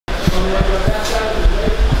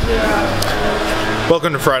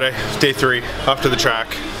Welcome to Friday, day 3, off to the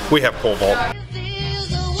track. We have pole vault.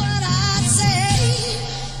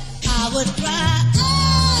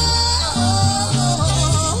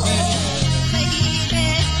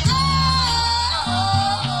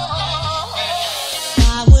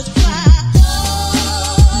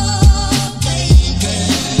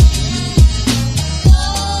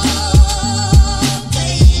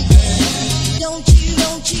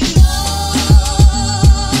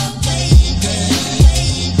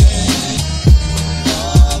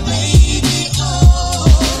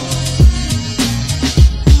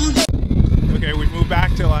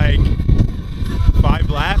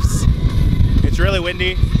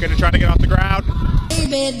 Windy, gonna try to get off the ground.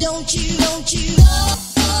 Baby, don't you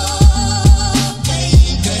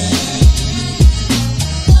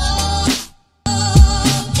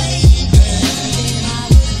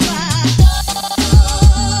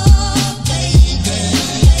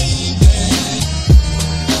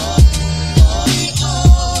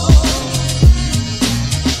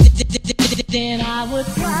then I would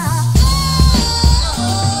cry.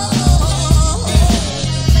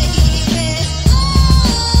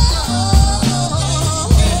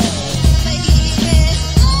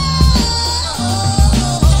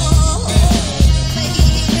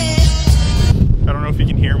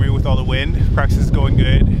 Practice is going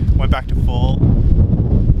good. Went back to full.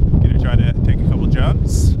 Gonna try to take a couple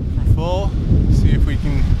jumps from full. See if we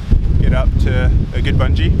can get up to a good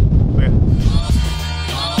bungee.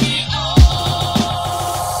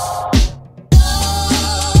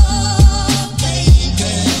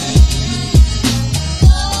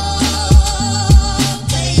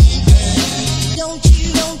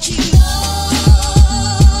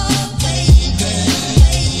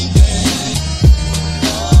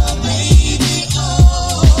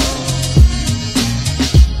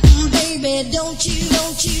 Don't you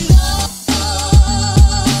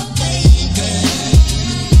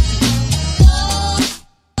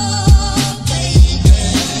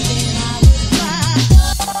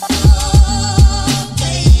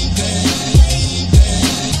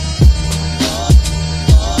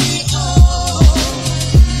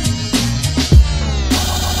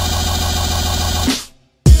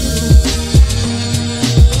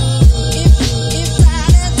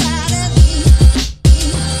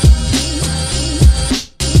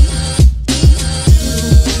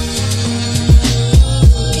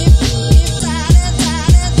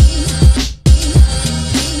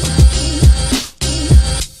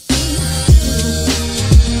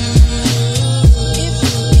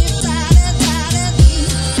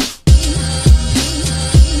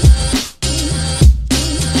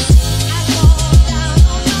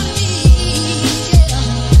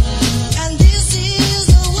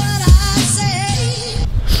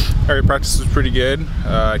Practice was pretty good.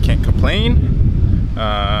 I can't complain.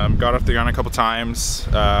 Got off the ground a couple times.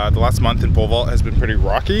 The last month in pole vault has been pretty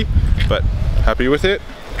rocky, but happy with it.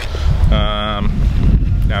 Now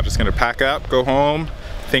I'm just gonna pack up, go home.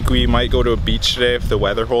 Think we might go to a beach today if the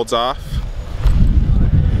weather holds off.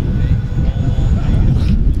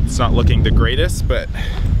 It's not looking the greatest, but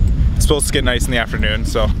it's supposed to get nice in the afternoon,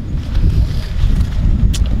 so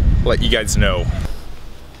let you guys know.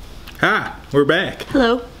 Ah, we're back.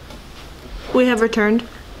 Hello. We have returned.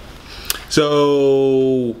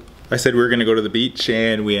 So I said we were gonna go to the beach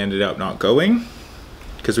and we ended up not going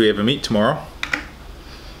because we have a meet tomorrow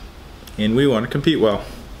and we want to compete well.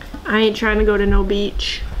 I ain't trying to go to no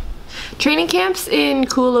beach. Training camps in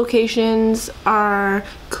cool locations are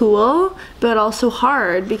cool, but also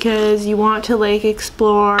hard because you want to like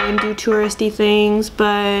explore and do touristy things,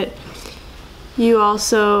 but you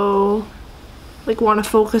also like want to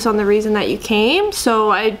focus on the reason that you came. So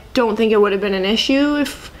I don't think it would have been an issue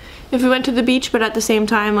if we went to the beach, but at the same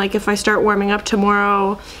time, like if I start warming up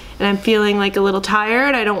tomorrow and I'm feeling like a little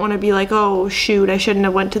tired, I don't want to be like, oh shoot, I shouldn't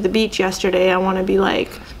have went to the beach yesterday. I want to be like,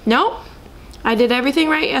 nope, I did everything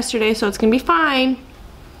right yesterday, so it's gonna be fine,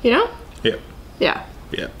 you know? Yeah. Yeah.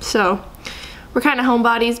 Yeah. So we're kind of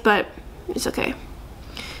homebodies, but it's okay.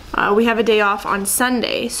 We have a day off on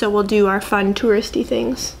Sunday, so we'll do our fun touristy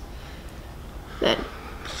things.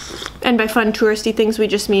 And by fun touristy things, we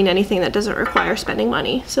just mean anything that doesn't require spending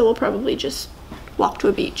money. So we'll probably just walk to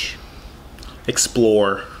a beach.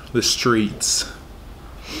 Explore the streets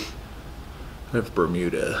of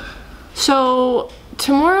Bermuda. So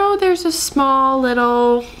tomorrow there's a small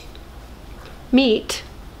little meet,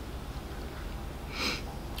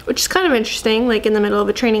 which is kind of interesting, like in the middle of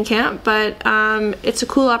a training camp, but it's a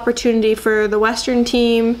cool opportunity for the Western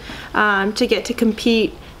team to get to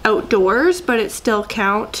compete outdoors, but it still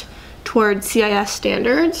count towards CIS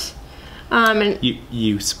standards. And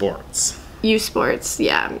U Sports. U Sports,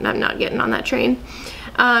 yeah, I'm not getting on that train.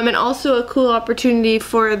 And also a cool opportunity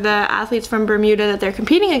for the athletes from Bermuda that they're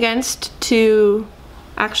competing against to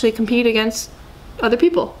actually compete against other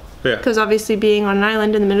people. Yeah. Because obviously being on an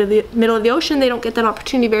island in the middle of the ocean, they don't get that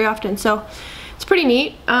opportunity very often. So it's pretty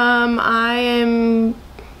neat. I am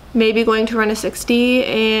maybe going to run a 60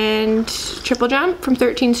 and triple jump from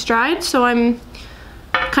 13 strides. So I'm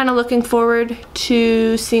kind of looking forward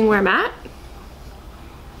to seeing where I'm at.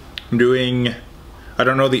 I'm doing, I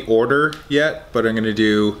don't know the order yet, but I'm gonna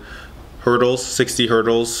do hurdles, 60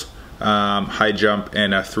 hurdles, high jump,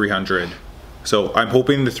 and a 300. So I'm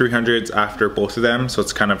hoping the 300's after both of them, so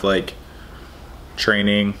it's kind of like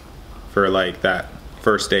training for like that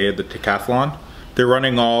first day of the decathlon. They're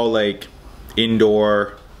running all like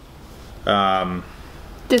indoor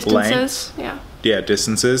Distances, lengths. yeah. Yeah,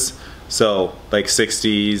 distances. So like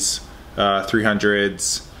 60s,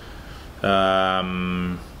 300s.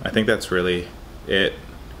 I think that's really it.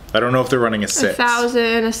 I don't know if they're running a 6.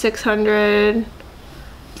 1,000, a 600.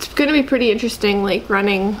 It's gonna be pretty interesting, like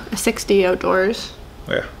running a 60 outdoors.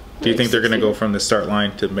 Yeah. Do you Like think they're gonna 60. go from the start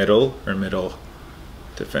line to middle or middle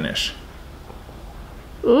to finish?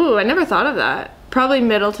 Ooh, I never thought of that. Probably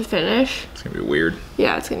middle to finish. It's gonna be weird.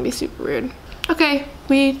 Yeah, it's gonna be super weird. Okay,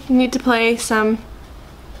 we need to play some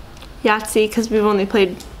Yahtzee because we've only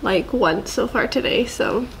played like once so far today,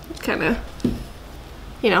 so kind of,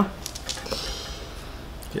 you know.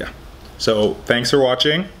 Yeah. So thanks for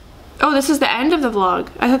watching. Oh, this is the end of the vlog.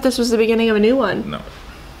 I thought this was the beginning of a new one. No.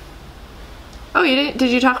 Oh, you didn't? Did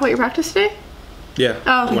you talk about your practice today? Yeah.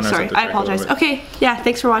 Oh, okay, when was sorry. at the I track a little apologize. bit. Okay, yeah,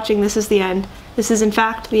 thanks for watching. This is the end. This is in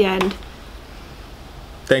fact the end.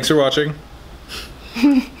 Thanks for watching.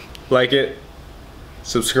 Like it.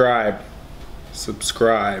 Subscribe.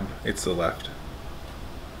 Subscribe. It's the left.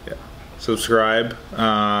 Yeah. Subscribe.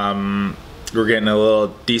 We're getting a little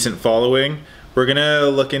decent following. We're gonna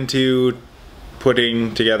look into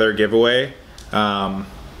putting together a giveaway.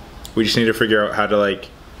 We just need to figure out how to like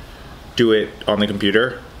do it on the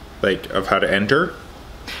computer, like of how to enter.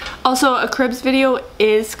 Also, a cribs video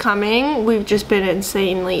is coming. We've just been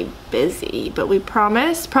insanely busy, but we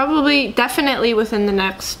promise, probably, definitely within the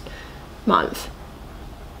next month.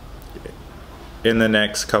 In the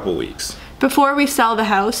next couple weeks. Before we sell the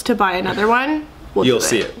house to buy another one, we'll You'll do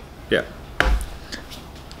see it. Yeah.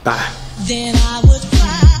 Bye. Then I would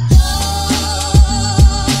cry.